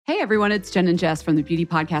Hey everyone, it's Jen and Jess from the beauty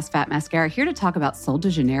podcast Fat Mascara here to talk about Sol de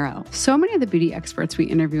Janeiro. So many of the beauty experts we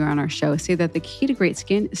interview on our show say that the key to great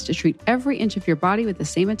skin is to treat every inch of your body with the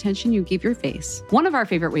same attention you give your face. One of our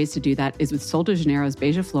favorite ways to do that is with Sol de Janeiro's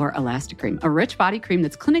Beija Flor Elastic Cream, a rich body cream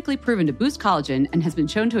that's clinically proven to boost collagen and has been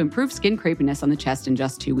shown to improve skin crepiness on the chest in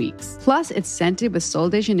just 2 weeks. Plus, it's scented with Sol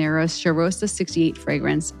de Janeiro's Charosta 68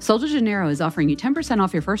 fragrance. Sol de Janeiro is offering you 10%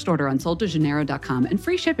 off your first order on soldejaneiro.com and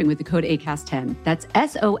free shipping with the code ACAST10. That's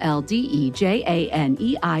SOLDEJANEIRO,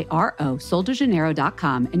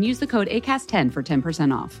 soldejaneiro.com, and use the code ACAST10 for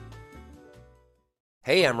 10% off.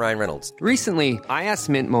 Hey, I'm Ryan Reynolds. Recently, I asked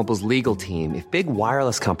Mint Mobile's legal team if big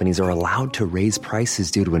wireless companies are allowed to raise prices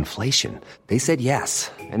due to inflation. They said yes.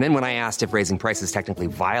 And then when I asked if raising prices technically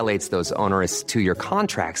violates those onerous 2-year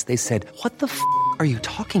contracts, they said, "What the f*** are you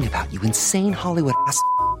talking about, you insane Hollywood ass?"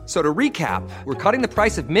 So to recap, we're cutting the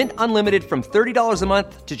price of Mint Unlimited from $30 a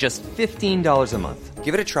month to just $15 a month.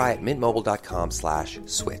 Give it a try at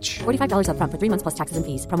mintmobile.com/switch. $45 up front for 3 months plus taxes and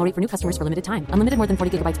fees. Promo rate for new customers for limited time. Unlimited more than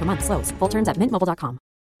 40 gigabytes per month. Slows full terms at mintmobile.com.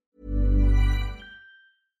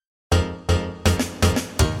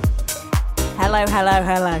 Hello.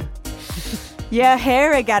 You're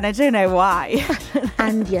here again. I don't know why.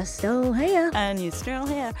 And you're still here. And you're still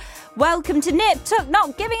here. Welcome to Nip Tuck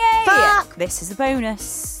Not Giving a Fuck. This is the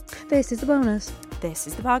bonus. This is the bonus. This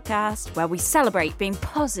is the podcast where we celebrate being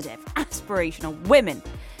positive, aspirational women.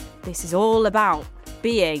 This is all about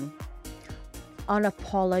being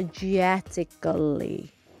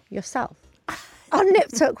unapologetically yourself. On Nip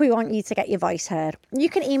Tuck, we want you to get your voice heard. You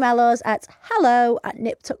can email us at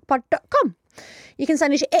hello@niptuckpod.com. You can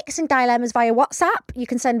send us your icks and dilemmas via WhatsApp. You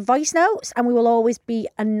can send voice notes, and we will always be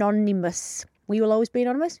anonymous. We will always be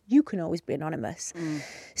anonymous. You can always be anonymous.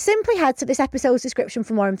 Simply head to this episode's description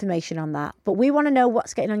for more information on that. But we want to know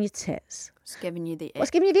what's getting on your tits. What's giving you the ick?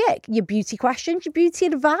 What's giving you the ick? Your beauty questions, your beauty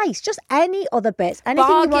advice, just any other bits.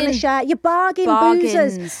 Anything you want to share. Your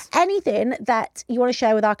boozers. Anything that you want to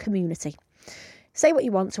share with our community. Say what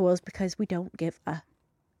you want to us because we don't give a...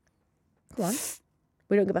 Go on.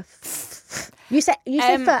 We don't give a... You say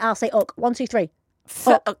fur, I'll say uck. 1, 2, 3.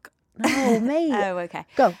 Fuck. No, mate. Oh, okay.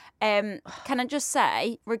 Go. Can I just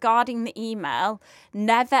say, regarding the email,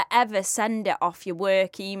 never ever send it off your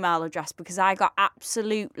work email address because I got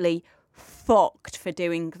absolutely fucked for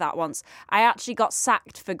doing that once. I actually got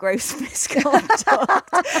sacked for gross misconduct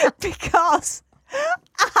because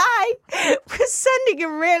I was sending a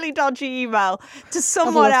really dodgy email to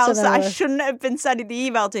someone else that I shouldn't have been sending the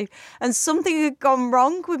email to, and something had gone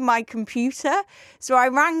wrong with my computer. So I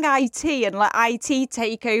rang IT and let IT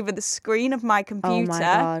take over the screen of my computer. Oh my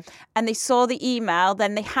God. And they saw the email,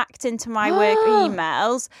 then they hacked into my work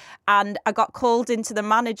emails, and I got called into the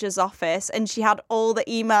manager's office, and she had all the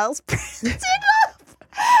emails printed up.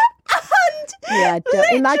 And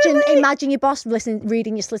imagine your boss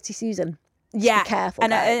reading your Slutty Susan. Yeah, be careful,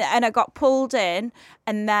 and I got pulled in,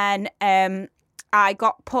 and then I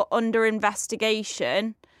got put under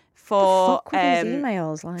investigation for these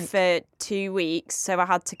emails, like? for 2 weeks. So I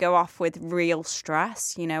had to go off with real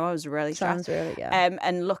stress. You know, I was really stressed. Sounds really, yeah.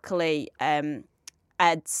 And luckily,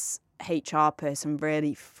 Ed's HR person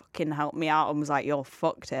really fucking helped me out and was like, "You're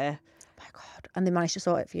fucked here." Oh my God. And they managed to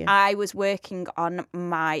sort it for you. I was working on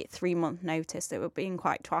my 3-month notice. They were being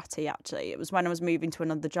quite twatty, actually. It was when I was moving to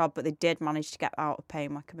another job, but they did manage to get out of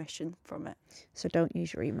paying my commission from it. So don't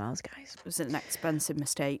use your emails, guys. It was an expensive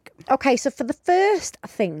mistake. Okay, so for the first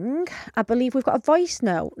thing, I believe we've got a voice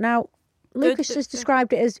note. Now, Lucas has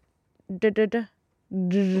described it as... You'll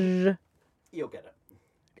get it.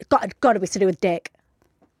 Got to be to do with dick.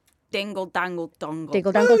 Dingle, dangle, dongle.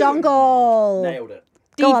 Dingle, dangle, dongle. Nailed it.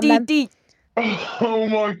 Go on, then. Oh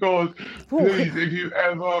my God. Please, if you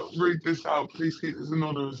ever read this out, please keep this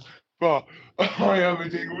anonymous. But I am a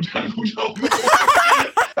dingle dangle dongle.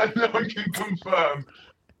 And I can confirm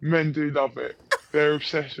men do love it. They're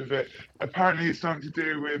obsessed with it. Apparently it's something to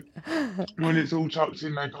do with when it's all tucked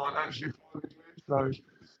in, they can't actually find it. So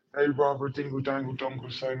they'd rather a dingle dangle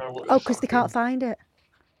dongle so know what. Oh, because they can't find it.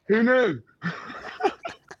 Who knew?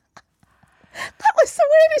 That was the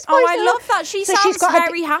weirdest voice. Oh, I love that. She sounds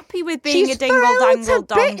very happy with being a dingle dangle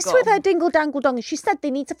dongle. She's bits with her dingle dangle dongle. She said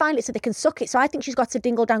they need to find it so they can suck it. So I think she's got a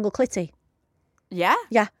dingle dangle clitty. Yeah?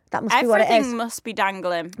 Yeah, that must be what it is. Everything must be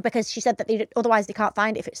dangling. Because she said that otherwise they can't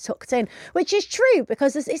find it if it's tucked in, which is true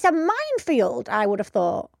because it's a minefield, I would have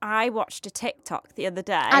thought. I watched a TikTok the other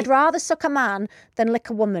day. I'd rather suck a man than lick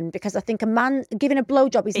a woman because I think a man giving a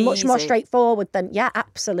blowjob is much more straightforward than, yeah,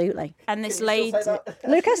 absolutely. And this lady...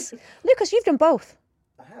 Lucas, you've done both.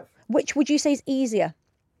 I have. Which would you say is easier?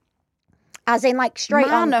 As in, like, straight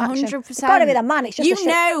man, on action. 100%. It's got to be the man. It's just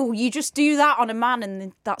you just do that on a man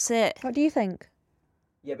and that's it. What do you think?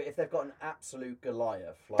 Yeah, but if they've got an absolute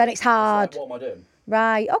Goliath, like, then it's hard. It's like, what am I doing?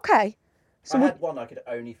 Right, okay. So I had one I could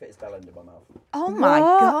only fit his bell end in my mouth. Oh my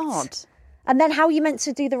God. And then how are you meant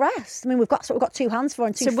to do the rest? I mean, we've got 2 hands for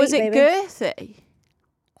and 2 feet, was it baby. girthy?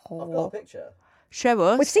 I've got a picture. Show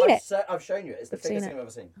us. We've seen it. I've shown you it. It's the biggest thing I've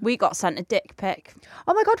ever seen. We got sent a dick pic.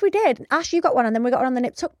 Oh my God, we did. Ash, you got one, and then we got one on the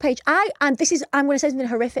Nip Tuck page. I'm going to say something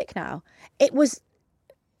horrific now. It was...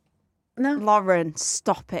 No. Lauren,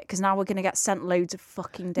 stop it, because now we're going to get sent loads of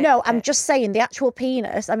fucking dick No, pics. I'm just saying the actual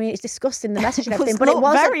penis. I mean, it's disgusting, the message and It everything, was but it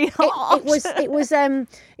wasn't very hot.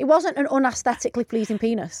 It wasn't an unaesthetically pleasing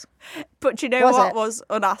penis. But do you know what was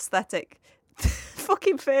unaesthetic?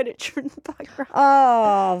 Fucking furniture in the background.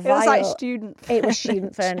 Oh, it was like vile. student. It was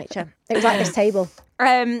student furniture. It was like this table.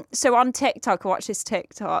 So on TikTok, I watched this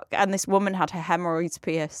TikTok, and this woman had her hemorrhoids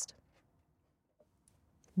pierced.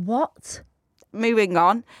 What? Moving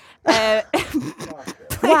on.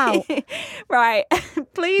 Wow. Right.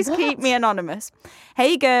 Please keep me anonymous.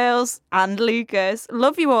 Hey, girls and Lucas.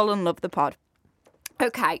 Love you all and love the pod.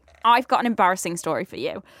 Okay, I've got an embarrassing story for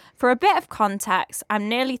you. For a bit of context, I'm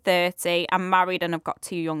nearly 30, I'm married and I've got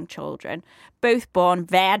 2 young children, both born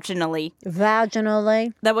vaginally.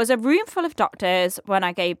 Vaginally. There was a room full of doctors when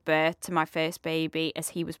I gave birth to my first baby, as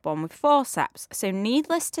he was born with forceps. So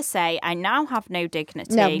needless to say, I now have no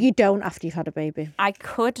dignity. No, you don't after you've had a baby. I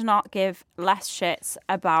could not give less shits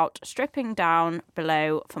about stripping down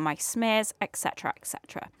below for my smears, etc.,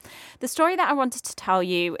 etc. The story that I wanted to tell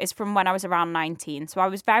you is from when I was around 19. So I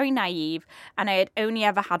was very naive and I had only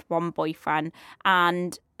ever had one boyfriend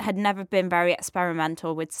and had never been very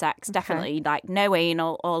experimental with sex. Okay. Definitely like no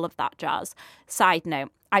anal, all of that jazz. Side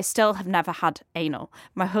note, I still have never had anal.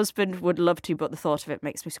 My husband would love to, but the thought of it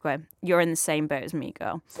makes me squirm. You're in the same boat as me,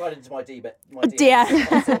 girl. Slide into my DMs.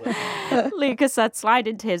 Yeah. Lucas said slide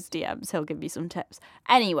into his DMs. He'll give you some tips.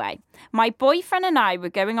 Anyway, my boyfriend and I were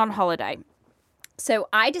going on holiday. So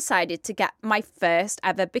I decided to get my first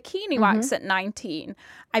ever bikini wax at 19.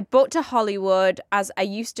 I booked to Hollywood as I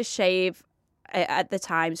used to shave at the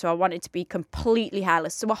time, so I wanted to be completely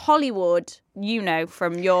hairless. So a Hollywood, you know,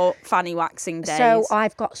 from your fanny waxing days. So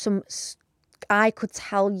I've got I could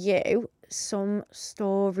tell you some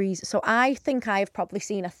stories. So I think I've probably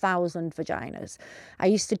seen 1,000 vaginas. I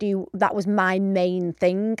used to do, that was my main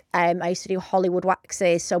thing. I used to do Hollywood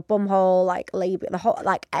waxes, so bumhole, like labia,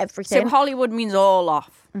 like everything. So Hollywood means all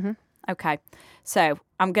off. Mm-hmm. Okay. So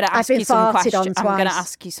I'm going to ask you some questions. I'm going to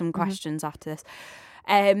ask you some questions after this.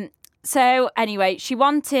 So anyway, she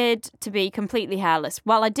wanted to be completely hairless.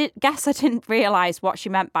 Well, I didn't realise what she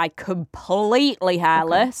meant by completely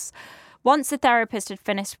hairless. Okay. Once the therapist had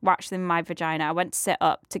finished waxing my vagina, I went to sit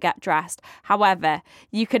up to get dressed. However,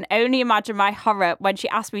 you can only imagine my horror when she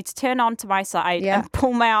asked me to turn onto my side and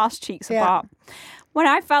pull my arse cheeks apart. When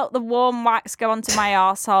I felt the warm wax go onto my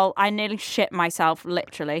arsehole, I nearly shit myself,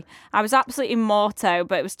 literally. I was absolutely morto,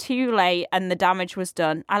 but it was too late and the damage was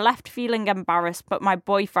done. I left feeling embarrassed, but my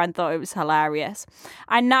boyfriend thought it was hilarious.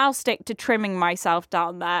 I now stick to trimming myself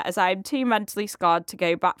down there as I am too mentally scarred to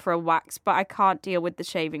go back for a wax, but I can't deal with the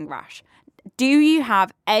shaving rash. Do you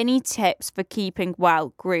have any tips for keeping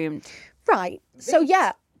well groomed? Right. So,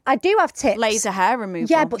 yeah. I do have tips. Laser hair removal.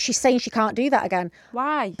 Yeah, but she's saying she can't do that again.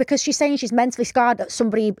 Why? Because she's saying she's mentally scarred at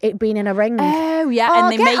somebody being in a ring. Oh, yeah,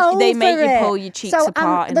 and they make you pull your cheeks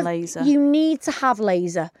apart in laser. You need to have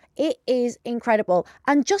laser. It is incredible.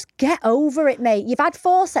 And just get over it, mate. You've had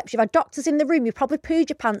forceps, you've had doctors in the room, you probably pooed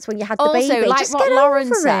your pants when you had the baby. Also, like just what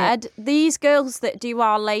Lauren said, these girls that do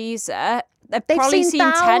our laser... They've probably seen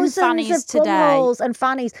 10 fannies today. Bumholes and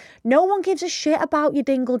fannies. No one gives a shit about your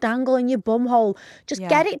dingle dangle and your bumhole. Just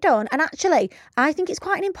get it done. And actually, I think it's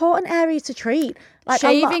quite an important area to treat. Like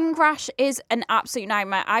shaving rash is an absolute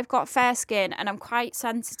nightmare. I've got fair skin and I'm quite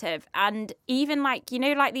sensitive. And even like, you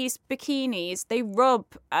know, like these bikinis, they rub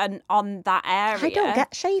on that area. I don't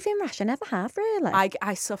get shaving rash. I never have, really.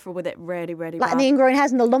 I suffer with it really, really bad. Like the ingrowing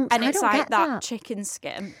hairs and the lumps. And it's I don't like get that chicken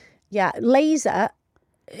skin. Yeah, laser...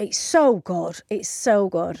 It's so good. It's so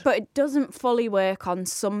good. But it doesn't fully work on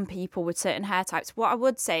some people with certain hair types. What I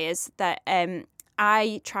would say is that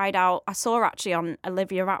I saw actually on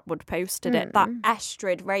Olivia Atwood posted it, that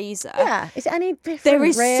Estrid razor. Yeah, is it any different? There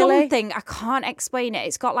is really? something, I can't explain it.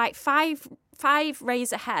 It's got like five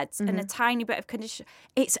razor heads and a tiny bit of conditioner.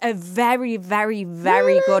 It's a very, very,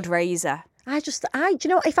 very good razor. Do you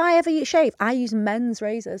know, if I ever shave, I use men's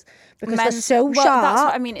razors because they're so sharp. That's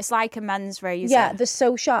what I mean. It's like a men's razor. Yeah, they're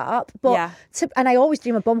so sharp. But and I always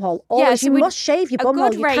do my bum hole. Always, so you must shave your bum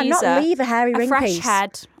hole. You cannot leave a hairy ring fresh piece.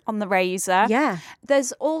 head, on the razor. Yeah.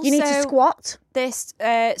 There's also... You need to squat. This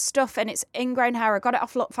stuff, and it's ingrown hair. I got it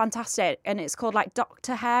off Look Fantastic, and it's called like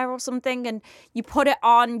Dr. Hair or something, and you put it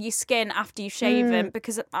on your skin after you've shaven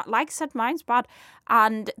because, like I said, mine's bad.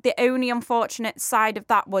 And the only unfortunate side of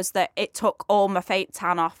that was that it took all my fake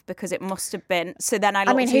tan off because it must have been. So then I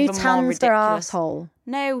looked even more ridiculous. Their arsehole?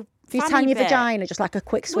 No, do you tan your vagina, just like a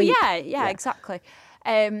quick sweep? Well, yeah, exactly.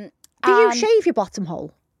 Do you shave your bottom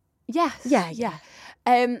hole? Yes. Yeah.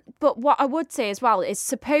 But what I would say as well is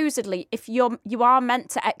supposedly if you are meant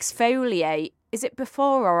to exfoliate, is it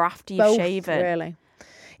before or after you've shaven? Really.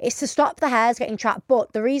 It's to stop the hairs getting trapped.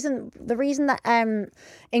 But the reason that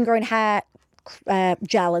ingrown hair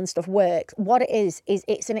gel and stuff works, what it is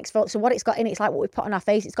it's an exfoliant. So what it's got in it's like what we put on our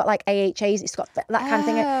face. It's got like AHAs, it's got that kind of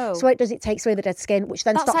thing. So what it does, it takes away the dead skin, which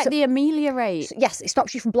then stops the ameliorate. So, yes, it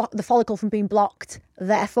stops you from the follicle from being blocked.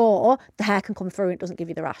 Therefore, the hair can come through and it doesn't give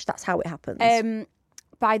you the rash. That's how it happens.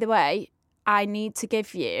 By the way, I need to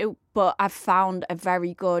give you, but I've found a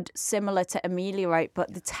very good, similar to Ameliorate,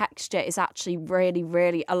 but the texture is actually really,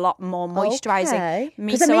 really a lot more moisturising.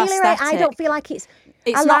 Because Ameliorate, I don't feel like it's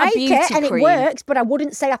I not like a beauty it and cream. It works, but I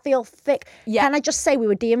wouldn't say I feel thick. Yeah. Can I just say we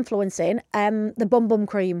were de-influencing the Bum Bum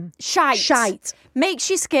cream? Shite. Makes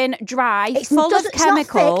your skin dry, full of chemicals. It's not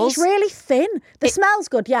thick, it's really thin. The smell's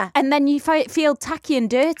good, yeah. And then you feel tacky and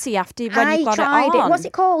dirty after when you've got it on. I tried it. What's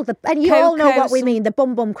it called? And you all know what we mean. The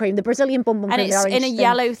Bum Bum cream, the Brazilian Bum Bum cream. And it's in a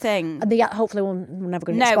yellow thing. And hopefully we're never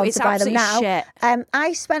going to get sponsored by them now. Shit.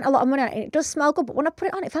 I spent a lot of money on it and it does smell good, but when I put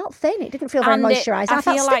it on, it felt thin. It didn't feel very moisturised. I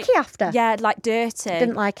felt sticky after. Yeah, like dirty.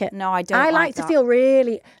 Didn't like it. No, I don't. I like to feel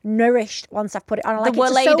really nourished once I've put it on. I like the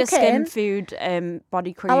it to soak Skin in. Food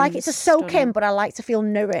body cream. I like it to soak in, but I like to feel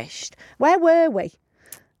nourished. Where were we?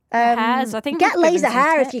 Hairs. I think get laser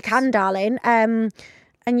hair if you can, darling. And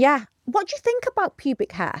yeah, what do you think about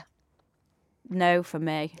pubic hair? No for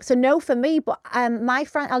me. So no for me, but my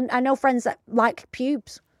friend, I know friends that like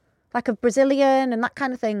pubes, like a Brazilian and that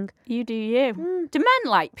kind of thing. You do you. Do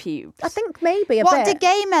men like pubes? I think maybe a bit. What do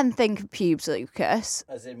gay men think of pubes, Lucas?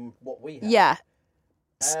 As in what we have? Yeah.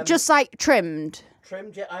 Just like trimmed.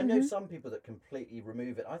 Trimmed, yeah. I know some people that completely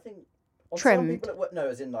remove it. I think trimmed. Some people at work, no,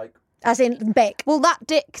 as in like... As in big. Well, that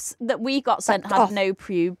Dick's that we got sent had no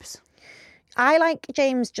pubes. I like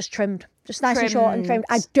James just trimmed. Just nice and short and trimmed.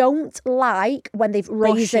 I don't like when they've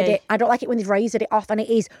razored it. I don't like it when they've razored it off and it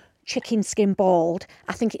is chicken skin bald.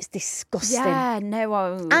 I think it's disgusting. Yeah,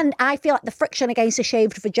 no. And I feel like the friction against a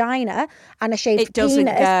shaved vagina and a shaved penis,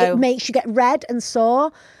 it makes you get red and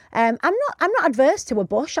sore. I'm not adverse to a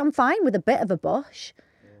bush. I'm fine with a bit of a bush.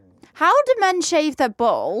 How do men shave their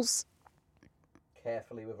balls?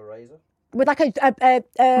 Carefully with a razor. With like a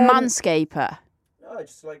manscaper. No,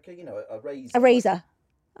 just like a razor. A razor.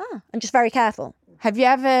 And just very careful. Have you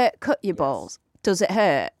ever cut your balls? Does it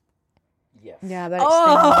hurt? Yes. Yeah, but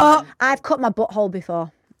it's I've cut my butthole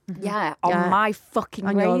before. Yeah, on my fucking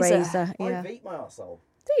on razor. Your razor. Yeah. I've eaten my arsehole.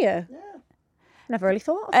 Do you? Yeah. Never really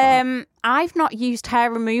thought of that. I've not used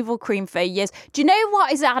hair removal cream for years. Do you know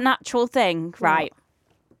what is a natural thing, right?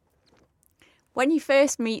 When you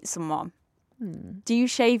first meet someone, do you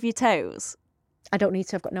shave your toes? I don't need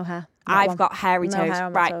to. I've got no hair. I've got hairy toes. Hair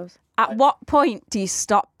on my toes. At what point do you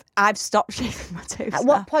stop? I've stopped shaving my toes. At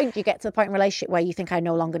what point do you get to the point in a relationship where you think I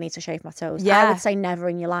no longer need to shave my toes? Yeah. I would say never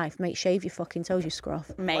in your life. Mate, shave your fucking toes, you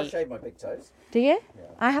scruff. Mate. I shave my big toes. Do you? Yeah.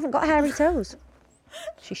 I haven't got hairy toes.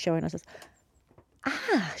 She's showing us.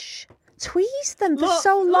 Ash, tweeze them for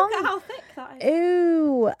so long. Look at how thick that is.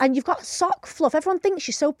 Ooh, and you've got sock fluff. Everyone thinks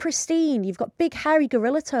you're so pristine. You've got big, hairy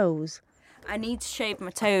gorilla toes. I need to shave my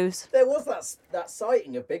toes. There was that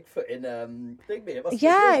sighting of Bigfoot in Digby. It must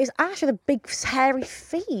Yeah, it's Ash with the big, hairy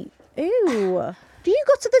feet. Ooh. Do you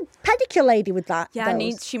go to the pedicure lady with that? Yeah,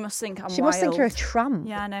 she must think I'm She wild. must think you're a tramp.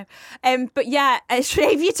 Yeah, I know. But yeah,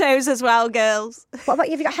 shave your toes as well, girls. What about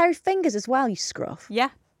you? Have you got hairy fingers as well, you scruff? Yeah.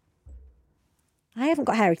 I haven't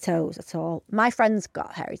got hairy toes at all. My friend's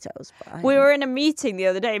got hairy toes. But we were in a meeting the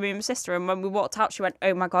other day, me and my sister, and when we walked out, she went,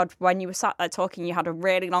 "Oh my God, when you were sat there talking, you had a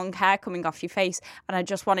really long hair coming off your face, and I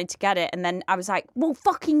just wanted to get it." And then I was like, "Well,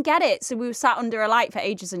 fucking get it." So we were sat under a light for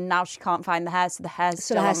ages, and now she can't find the hair, so the hair's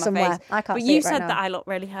still on my somewhere. face. I can't but see you it right said now. that I look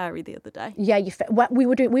really hairy the other day. Yeah, we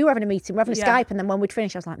were having a meeting. We were having a Skype, and then when we'd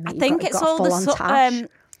finished, I was like, "Mate, I think you've it's got all full-on the tash."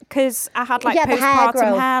 because I had like the hair postpartum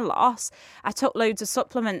growth. hair loss. I took loads of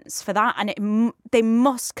supplements for that, and they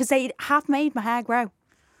must, because they have made my hair grow.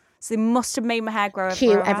 So they must have made my hair grow.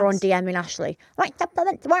 Cute, everyone DMing Ashley. Like,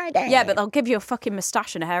 yeah, but they'll give you a fucking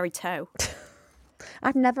moustache and a hairy toe.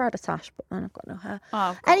 I've never had a tash, but then I've got no hair.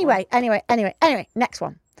 Oh, anyway, next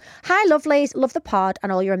one. Hi, lovelies. Love the pod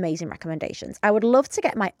and all your amazing recommendations. I would love to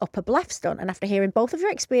get my upper blephs done, and after hearing both of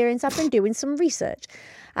your experience, I've been doing some research.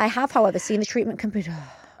 I have, however, seen the treatment computer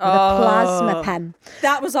with a plasma pen.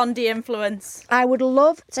 That was on De-Influence. I would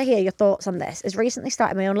love to hear your thoughts on this. I've recently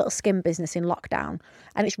started my own little skin business in lockdown,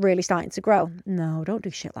 and it's really starting to grow. No, don't do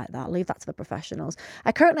shit like that. Leave that to the professionals.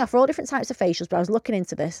 I currently offer all different types of facials, but I was looking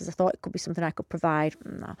into this as I thought it could be something I could provide.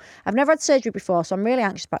 No. I've never had surgery before, so I'm really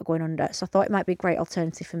anxious about going under, so I thought it might be a great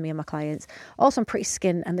alternative for me and my clients. Also, I'm pretty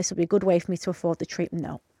skin, and this would be a good way for me to afford the treatment.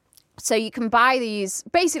 No. So you can buy these.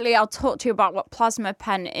 Basically, I'll talk to you about what plasma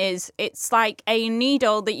pen is. It's like a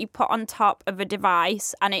needle that you put on top of a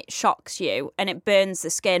device and it shocks you and it burns the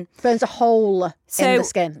skin. Burns a hole in the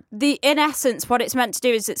skin. In essence, what it's meant to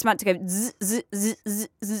do is it's meant to go zzz, zzz, zzz, zzz,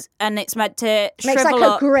 zzz, and it's meant to shrivel up. Makes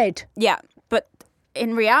like a grid. Yeah, but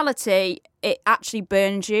in reality, it actually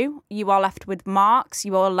burns you. You are left with marks.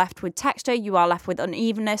 You are left with texture. You are left with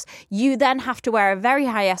unevenness. You then have to wear a very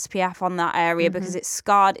high SPF on that area because it's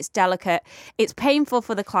scarred, it's delicate, it's painful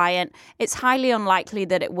for the client. It's highly unlikely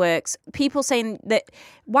that it works. People saying that,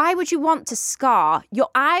 why would you want to scar your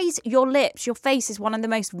eyes, your lips, your face is one of the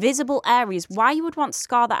most visible areas. Why you would want to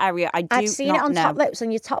scar that area, I do not know. I've seen it on top lips,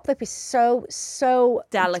 and your top lip is so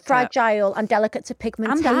delicate, fragile and delicate to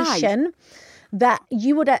pigmentation. That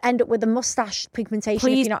you would end up with a mustache pigmentation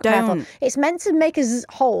if you're not careful. It's meant to make a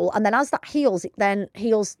hole, and then as that heals, it then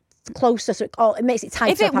heals closer, so it makes it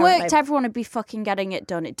tighter. If it worked, everyone would be fucking getting it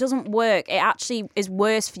done. It doesn't work. It actually is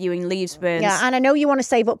worse for you and leaves burns. Yeah, and I know you want to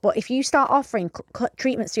save up, but if you start offering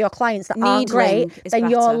treatments to your clients that aren't great,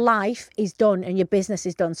 then your life is done and your business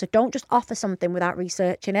is done. So don't just offer something without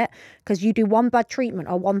researching it, because you do one bad treatment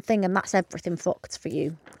or one thing and that's everything fucked for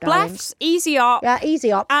you. Blephs, easy op. Yeah,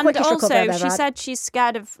 easy op. And also, she said she's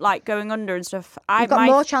scared of like going under and stuff. You've got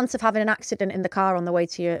more chance of having an accident in the car on the way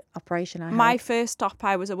to your operation. My first stop,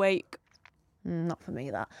 I was awake. Not for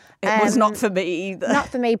me, that. It was not for me either. Not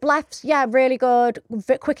for me. Blephs, yeah, really good.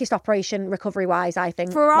 Quickest operation recovery-wise, I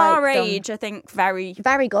think. For our age, I think very...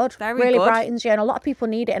 Very good. Really good. Brightens you, and a lot of people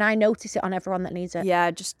need it, and I notice it on everyone that needs it.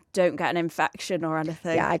 Yeah, just don't get an infection or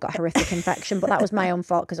anything. Yeah, I got a horrific infection, but that was my own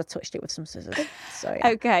fault because I touched it with some scissors. So, yeah.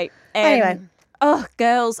 Okay. Anyway. Oh,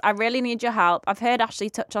 girls, I really need your help. I've heard Ashley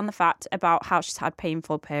touch on the fact about how she's had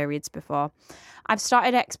painful periods before. I've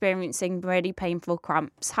started experiencing really painful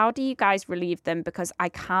cramps. How do you guys relieve them? Because I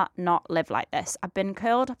can't not live like this. I've been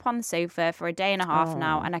curled up on the sofa for a day and a half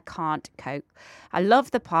now, and I can't cope. I love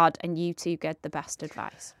the pod, and you two get the best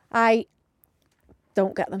advice. I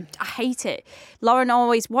don't get them. I hate it. Lauren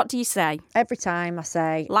always, what do you say? Every time I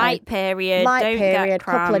say light period, don't get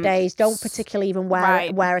cramps. Couple of days, don't particularly even wear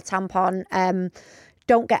a tampon. I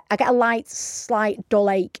get a light, slight dull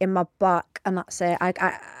ache in my back, and that's it.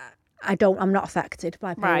 I'm not affected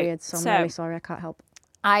by periods, so I'm really sorry, I can't help.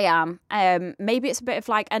 I am. Maybe it's a bit of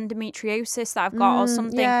like endometriosis that I've got or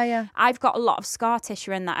something. Yeah. I've got a lot of scar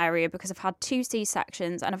tissue in that area because I've had 2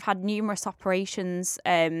 C-sections and I've had numerous operations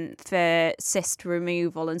for cyst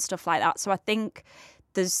removal and stuff like that. So I think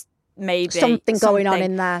there's maybe something going on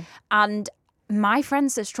in there. And my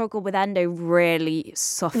friends that struggle with endo really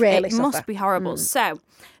suffer. It must be horrible. So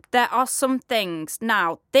there are some things.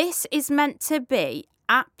 Now, this is meant to be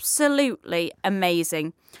absolutely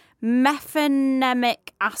amazing.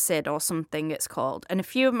 Mefenemic acid or something it's called, and a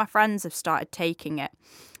few of my friends have started taking it,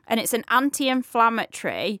 and it's an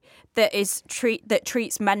anti-inflammatory that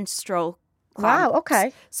treats menstrual cramps. Wow,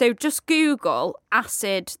 okay. So just Google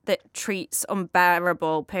acid that treats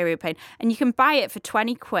unbearable period pain, and you can buy it for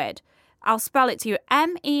 20 quid. I'll spell it to you.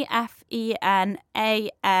 MEFENAMIC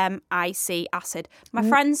acid. My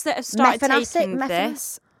friends that have started taking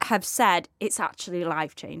this have said it's actually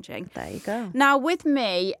life-changing. There you go. Now, with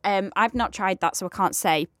me, I've not tried that, so I can't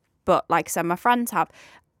say. But like I said, my friends have.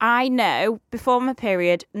 I know, before my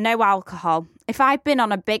period, no alcohol. If I've been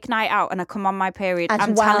on a big night out and I come on my period,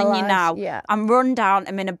 I'm telling you now, I'm run down,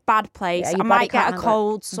 I'm in a bad place. I might get a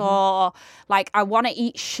cold sore. Like, I want to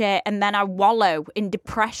eat shit, and then I wallow in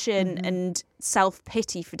depression and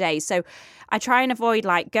self-pity for days. So I try and avoid,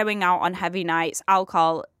 like, going out on heavy nights,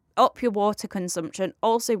 alcohol, up your water consumption.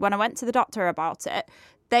 Also, when I went to the doctor about it,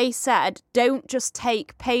 they said, don't just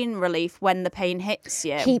take pain relief when the pain hits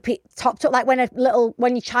you. Keep it topped up. Like when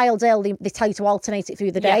your child's ill, they tell you to alternate it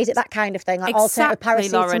through the day. Is it that kind of thing? Like alternate with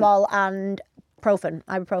paracetamol and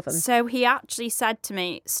ibuprofen. So he actually said to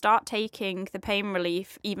me, start taking the pain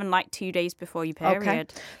relief even like 2 days before your period. Okay.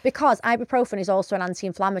 Because ibuprofen is also an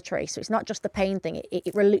anti-inflammatory. So it's not just the pain thing.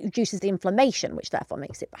 It reduces the inflammation, which therefore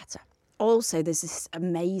makes it better. Also, there's this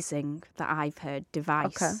amazing that I've heard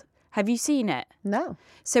device. Okay. Have you seen it? No.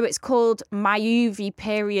 So it's called Myuvi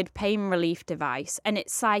period pain relief device, and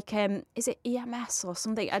it's like is it EMS or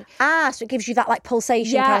something? So it gives you that like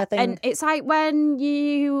pulsation kind of thing. And it's like when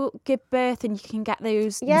you give birth and you can get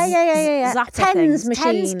those zapper TENS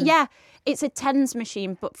things. machine. It's a TENS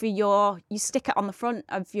machine, but for you stick it on the front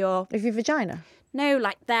of your vagina. No,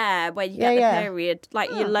 like there where you get the period, like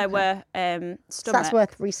your lower stomach. So that's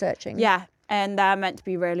worth researching. Yeah, and they're meant to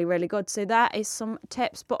be really, really good. So that is some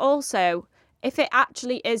tips, but also, if it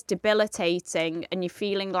actually is debilitating and you're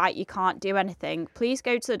feeling like you can't do anything, please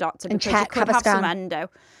go to the doctor and because check, you could have some endo.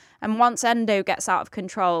 And once endo gets out of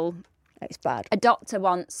control, it's bad. A doctor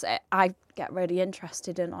wants it. I get really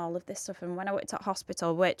interested in all of this stuff. And when I worked at hospital,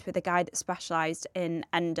 I worked with a guy that specialised in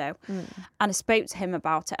endo. And I spoke to him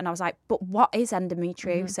about it. And I was like, but what is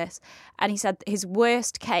endometriosis? And he said his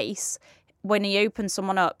worst case, when he opens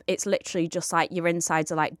someone up, it's literally just like your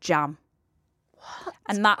insides are like jam. What?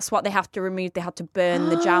 And that's what they have to remove. They have to burn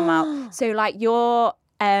the jam out. So like your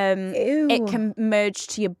it can merge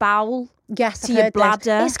to your bowel. Yes, to your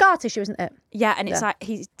bladder. It's scar tissue, isn't it? Yeah, and it's like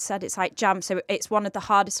he said it's like jam. So it's one of the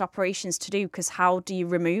hardest operations to do because how do you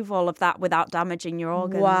remove all of that without damaging your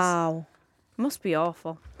organs? Wow. Must be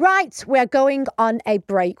awful. Right, we're going on a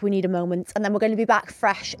break. We need a moment, and then we're going to be back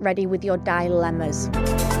fresh, ready with your dilemmas.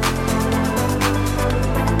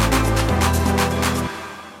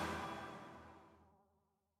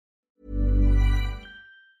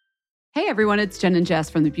 Hey everyone, it's Jen and Jess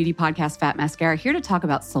from the beauty podcast Fat Mascara here to talk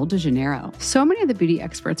about Sol de Janeiro. So many of the beauty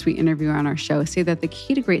experts we interview on our show say that the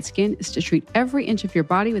key to great skin is to treat every inch of your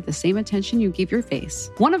body with the same attention you give your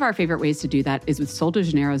face. One of our favorite ways to do that is with Sol de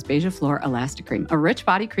Janeiro's Beija Flor Elastic Cream, a rich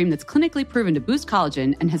body cream that's clinically proven to boost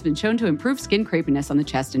collagen and has been shown to improve skin crepiness on the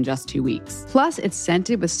chest in just 2 weeks. Plus, it's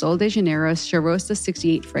scented with Sol de Janeiro's Charosta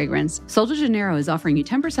 68 fragrance. Sol de Janeiro is offering you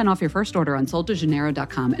 10% off your first order on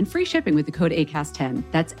soldejaneiro.com and free shipping with the code ACAST10.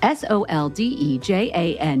 That's SOLDEJANEIRO,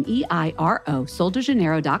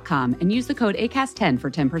 soldejaneiro.com, and use the code ACAST10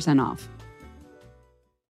 for 10% off.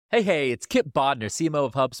 Hey, it's Kip Bodner, CMO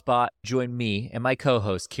of HubSpot. Join me and my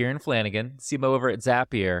co-host, Kieran Flanagan, CMO over at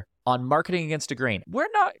Zapier, on Marketing Against a Grain.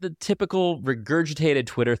 We're not the typical regurgitated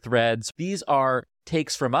Twitter threads. These are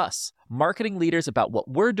takes from us, marketing leaders, about what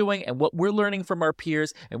we're doing and what we're learning from our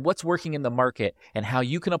peers and what's working in the market and how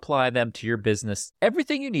you can apply them to your business.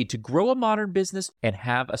 Everything you need to grow a modern business and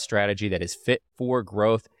have a strategy that is fit for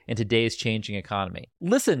growth in today's changing economy.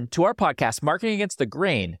 Listen to our podcast, Marketing Against the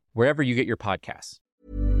Grain, wherever you get your podcasts.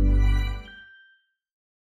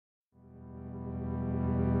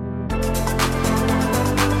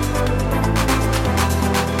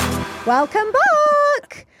 Welcome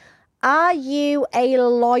back! Are you a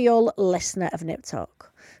loyal listener of Nip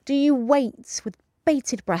Talk? Do you wait with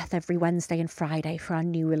bated breath every Wednesday and Friday for our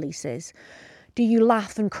new releases? Do you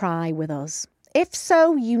laugh and cry with us? If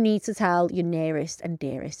so, you need to tell your nearest and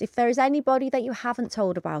dearest. If there is anybody that you haven't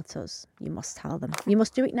told about us, you must tell them. You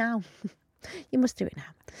must do it now. You must do it now.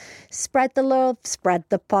 Spread the love, spread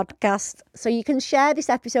the podcast. So you can share this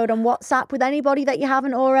episode on WhatsApp with anybody that you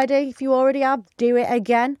haven't already. If you already have, do it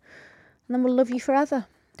again. And then we'll love you forever.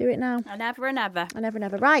 Do it now. And ever and ever. And ever and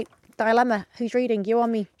ever. Right. Dilemma. Who's reading? You or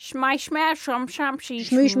me? Shmoosh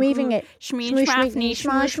moving it. Shmoosh.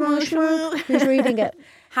 Who's reading it?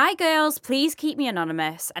 Hi girls, please keep me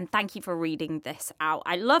anonymous and thank you for reading this out.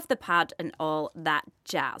 I love the pad and all that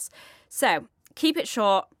jazz. So, keep it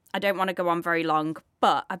short. I don't want to go on very long,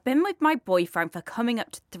 but I've been with my boyfriend for coming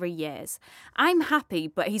up to 3 years. I'm happy,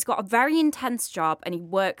 but he's got a very intense job and he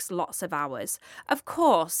works lots of hours. Of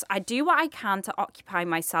course, I do what I can to occupy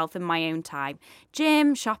myself in my own time.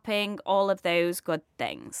 Gym, shopping, all of those good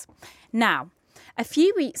things. Now, a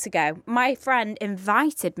few weeks ago, my friend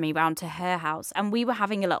invited me round to her house and we were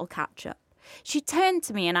having a little catch-up. She turned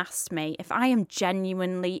to me and asked me if I am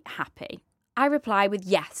genuinely happy. I replied with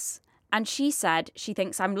yes. And she said she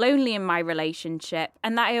thinks I'm lonely in my relationship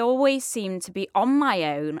and that I always seem to be on my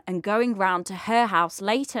own and going round to her house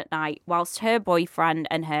late at night whilst her boyfriend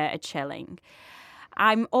and her are chilling.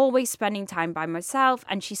 I'm always spending time by myself,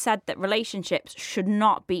 and she said that relationships should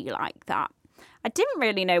not be like that. I didn't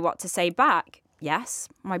really know what to say back. Yes,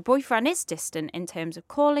 my boyfriend is distant in terms of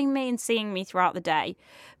calling me and seeing me throughout the day,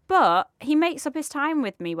 but he makes up his time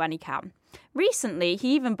with me when he can. Recently,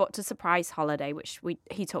 he even booked a surprise holiday, which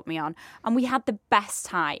he took me on, and we had the best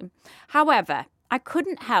time. However, I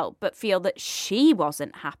couldn't help but feel that she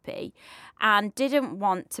wasn't happy and didn't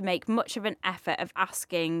want to make much of an effort of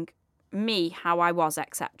asking me how I was,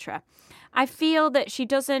 etc. I feel that she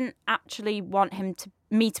doesn't actually want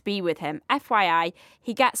me to be with him. FYI,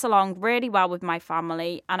 he gets along really well with my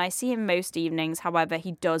family and I see him most evenings. However,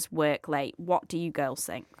 he does work late. What do you girls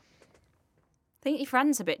think? I think your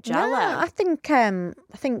friend's a bit jealous. Yeah,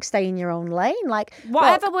 I think stay in your own lane. Like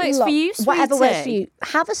whatever works for you, sweetie. Whatever works for you.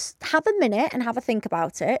 Have a minute and have a think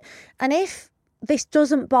about it. And if this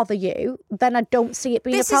doesn't bother you, then I don't see it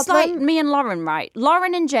being a problem. This is like me and Lauren, right?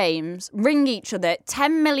 Lauren and James ring each other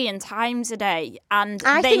 10 million times a day, and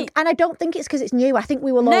I don't think it's because it's new. I think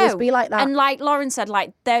we will always be like that. And like Lauren said,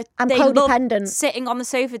 like they codependent, sitting on the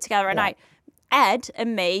sofa together at night. Ed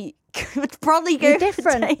and me could probably go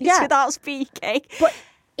different days without speaking. But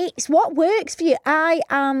it's what works for you.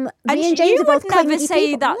 Me and James are both clingy people.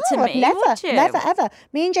 You would never say that to me, would you? Never, ever.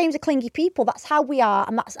 Me and James are clingy people. That's how we are,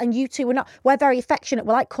 and you two are not. We're very affectionate.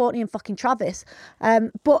 We're like Courtney and fucking Travis.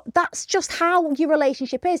 But that's just how your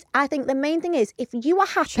relationship is. I think the main thing is if you are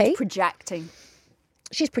happy.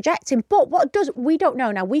 She's projecting. But we don't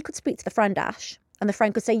know now. We could speak to the friend Ash. And the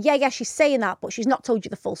friend could say, yeah, she's saying that, but she's not told you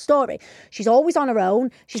the full story. She's always on her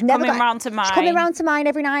own. She's never coming round to mine. She's coming round to mine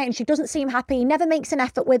every night and she doesn't seem happy. He never makes an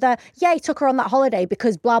effort with her. Yeah, he took her on that holiday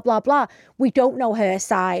because blah, blah, blah. We don't know her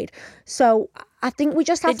side. So I think we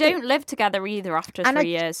just have They don't live together either after 3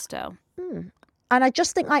 years still. And I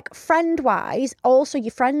just think, like, friend-wise, also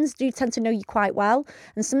your friends do tend to know you quite well.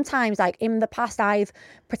 And sometimes, like, in the past, I've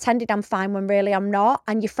pretended I'm fine when really I'm not.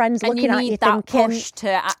 And your friends looking at you that thinking... push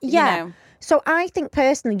to, you know... So I think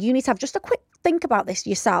personally, you need to have just a quick think about this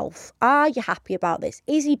yourself. Are you happy about this?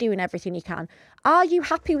 Is he doing everything he can? Are you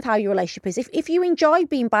happy with how your relationship is? If you enjoy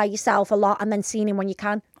being by yourself a lot and then seeing him when you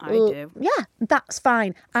can, I do. Yeah, that's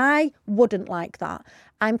fine. I wouldn't like that.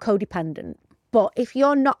 I'm codependent. But if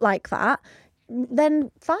you're not like that, then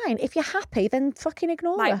fine. If you're happy, then fucking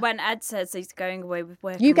ignore her. Like when Ed says he's going away with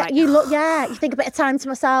work, you think a bit of time to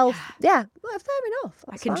myself. Yeah, well, fair enough.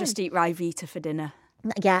 I can just eat Ryvita for dinner.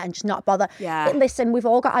 Yeah, and just not bother. Yeah. Listen, we've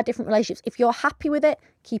all got our different relationships. If you're happy with it,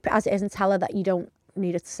 keep it as it is and tell her that you don't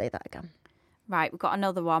need her to say that again. Right, we've got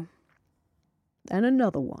another one. And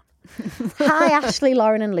another one. Hi, Ashley,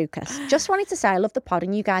 Lauren and Lucas. Just wanted to say I love the pod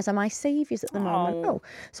and you guys are my saviours at the moment. Oh,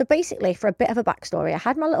 so basically, for a bit of a backstory, I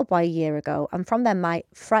had my little boy a year ago and from then my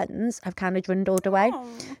friends have kind of dwindled away.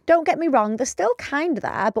 Don't get me wrong, they're still kind of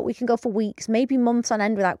there, but we can go for weeks, maybe months on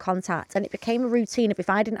end without contact. And it became a routine of if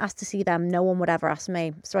I didn't ask to see them, no one would ever ask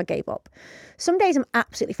me. So I gave up. Some days I'm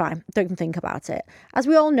absolutely fine. Don't even think about it. As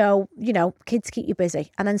we all know, kids keep you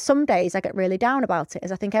busy. And then some days I get really down about it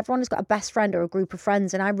as I think everyone has got a best friend or a group of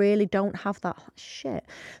friends and I really don't have that shit.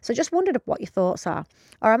 So just wondered what your thoughts are.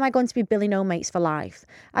 Or am I going to be Billy No Mates for life?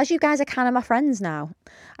 As you guys are kind of my friends now.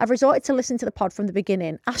 I've resorted to listen to the pod from the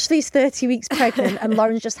beginning. Ashley's 30 weeks pregnant and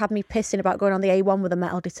Lauren's just had me pissing about going on the A1 with a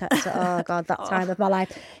metal detector. Oh God, that time of my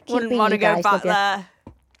life. Wouldn't want to go back there.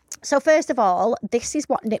 So first of all, this is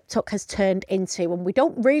what Nip Tuck has turned into. And we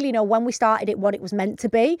don't really know when we started it what it was meant to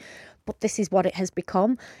be. But this is what it has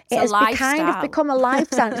become. It has kind of become a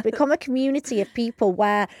lifestyle. It's become a community of people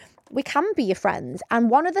where we can be your friends.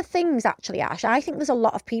 And one of the things, actually, Ash, I think there's a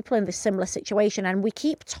lot of people in this similar situation. And we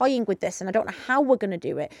keep toying with this. And I don't know how we're going to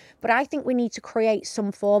do it. But I think we need to create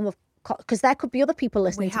some form of, because there could be other people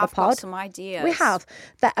listening to the pod. We have got some ideas. We have,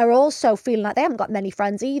 that are also feeling like they haven't got many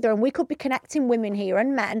friends either. And we could be connecting women here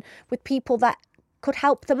and men with people that could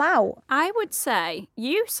help them out. I would say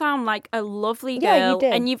you sound like a lovely girl. Yeah, you do.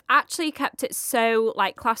 And you've actually kept it so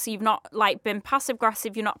classy. You've not been passive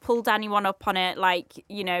aggressive. You've not pulled anyone up on it.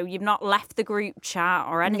 You've not left the group chat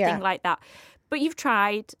or anything like that. But you've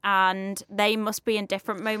tried, and they must be in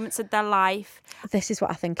different moments of their life. This is what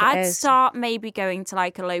I think I'd start maybe going to a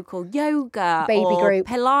local yoga group,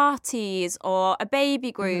 Pilates, or a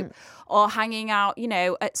baby group, or hanging out,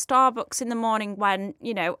 at Starbucks in the morning when,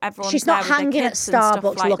 everyone's She's not there with hanging their at kids and stuff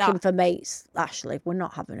Starbucks like looking that. for mates, Ashley. We're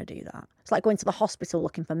not having to do that. It's like going to the hospital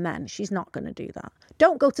looking for men. She's not going to do that.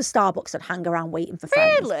 Don't go to Starbucks and hang around waiting for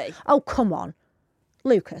friends. Really? Oh, come on.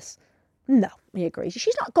 Lucas. No, he agrees.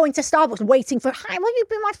 She's not going to Starbucks waiting for, hi, will you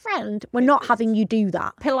be my friend? We're not having you do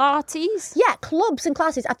that. Pilates? Yeah, clubs and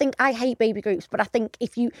classes. I hate baby groups, but I think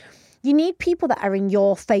if you need people that are in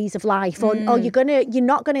your phase of life or you're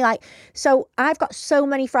not gonna so I've got so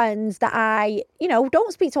many friends that I,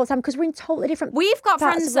 don't speak to all the time because we're in totally different We've got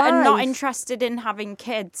parts friends of that are not life. interested in having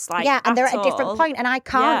kids, and they're at a different point and I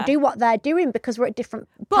can't do what they're doing because we're at different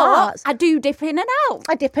parts. I do dip in and out.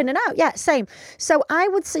 I dip in and out, yeah, same. So I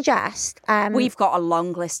would suggest we've got a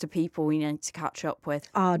long list of people we need to catch up with.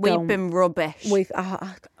 We've been rubbish.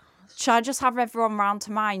 Shall I just have everyone round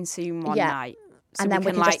to mine soon one night? So and then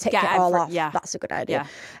we can just tick it all off. Yeah. That's a good idea.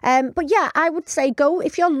 Yeah. But yeah, I would say go,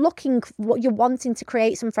 if you're wanting to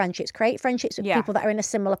create some friendships, create friendships with people that are in a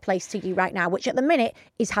similar place to you right now, which at the minute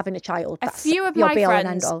is having a child. A few of my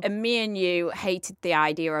friends and me and you hated the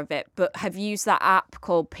idea of it, but have used that app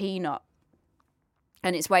called Peanut.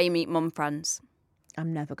 And it's where you meet mum friends.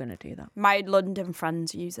 I'm never going to do that. My London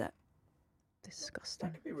friends use it. Disgusting.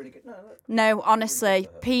 That could be really good. No, honestly,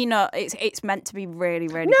 peanut. It's meant to be really,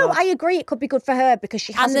 really No, good. I agree. It could be good for her because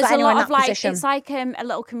she hasn't got anyone in that position. It's like a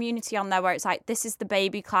little community on there where it's like, this is the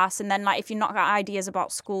baby class, and then like if you've not got ideas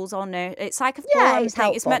about schools or no, it's like a forum it's thing.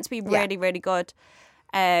 helpful. It's meant to be really, really good.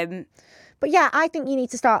 But yeah, I think you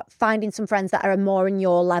need to start finding some friends that are more in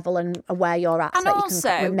your level and where you're at, And so also,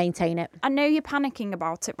 that you can maintain it. I know you're panicking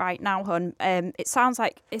about it right now, hun. It sounds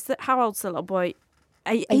like how old's the little boy?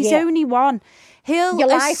 He's only 1. Your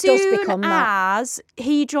life as soon does become as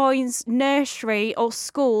he joins nursery or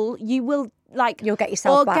school, you'll get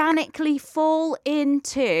yourself organically fall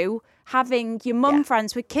into having your mum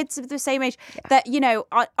friends with kids of the same age. That, you know,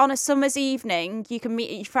 on a summer's evening, you can meet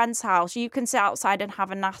at your friend's house. You can sit outside and have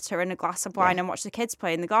a natter and a glass of wine and watch the kids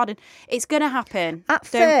play in the garden. It's going to happen. At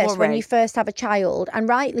first, when you first have a child, and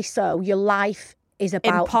rightly so, your life is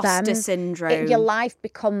about imposter them. syndrome. Your life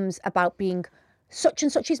becomes about being such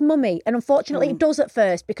and such's mummy. And unfortunately, it does at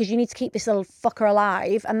first because you need to keep this little fucker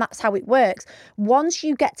alive, and that's how it works. Once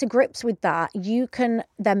you get to grips with that, you can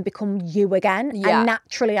then become you again. Yeah. And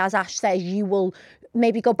naturally, as Ash says, you will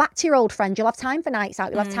maybe go back to your old friend. You'll have time for nights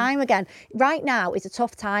out. You'll have time again. Right now, it's a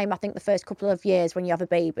tough time, I think, the first couple of years when you have a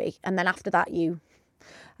baby. And then after that, you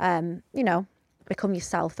become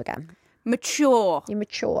yourself again. Mature. You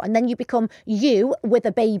mature. And then you become you with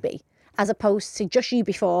a baby. As opposed to just you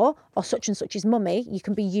before, or such and such's mummy, you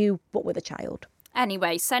can be you, but with a child.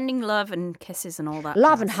 Anyway, sending love and kisses and all that.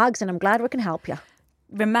 Love and hugs, and I'm glad we can help you.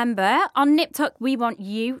 Remember, on Nip Tuck, we want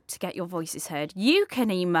you to get your voices heard. You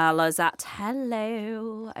can email us at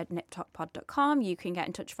hello@niptuckpod.com. You can get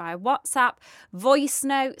in touch via WhatsApp, voice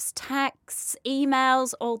notes, texts,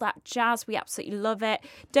 emails, all that jazz. We absolutely love it.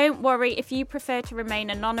 Don't worry, if you prefer to remain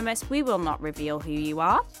anonymous, we will not reveal who you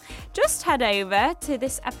are. Just head over to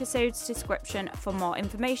this episode's description for more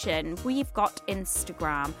information. We've got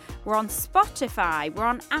Instagram. We're on Spotify. We're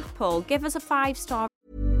on Apple. Give us a 5-star.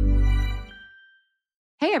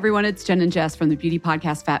 Hey everyone, it's Jen and Jess from the beauty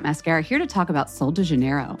podcast Fat Mascara here to talk about Sol de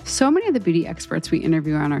Janeiro. So many of the beauty experts we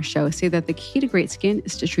interview on our show say that the key to great skin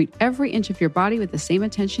is to treat every inch of your body with the same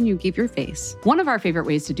attention you give your face. One of our favorite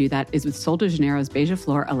ways to do that is with Sol de Janeiro's Beija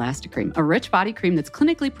Flor Elastic Cream, a rich body cream that's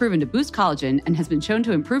clinically proven to boost collagen and has been shown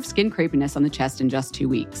to improve skin crepiness on the chest in just 2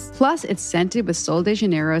 weeks. Plus, it's scented with Sol de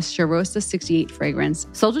Janeiro's Charosta 68 fragrance.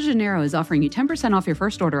 Sol de Janeiro is offering you 10% off your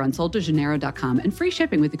first order on soldejaneiro.com and free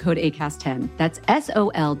shipping with the code ACAST10. That's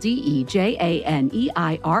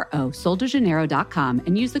SOLDEJANEIRO, soldejaneiro.com,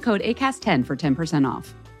 and use the code ACAST10 for 10%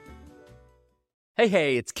 off.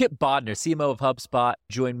 Hey, it's Kip Bodner, CMO of HubSpot.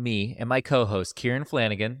 Join me and my co-host, Kieran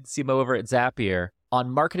Flanagan, CMO over at Zapier,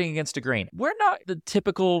 on Marketing Against the Grain. We're not the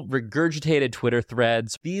typical regurgitated Twitter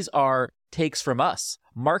threads. These are takes from us,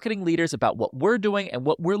 marketing leaders, about what we're doing and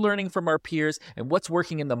what we're learning from our peers and what's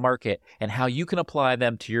working in the market and how you can apply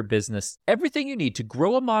them to your business. Everything you need to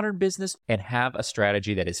grow a modern business and have a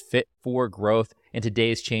strategy that is fit for growth in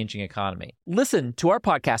today's changing economy. Listen to our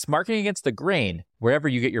podcast, Marketing Against the Grain, wherever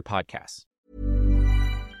you get your podcasts.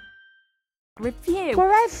 Review.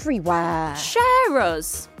 We're everywhere. Share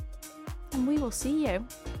us. And we will see you.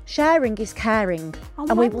 Sharing is caring. On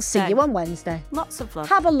and we will see Wednesday. you on Wednesday. Lots of love.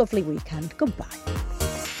 Have a lovely weekend. Goodbye.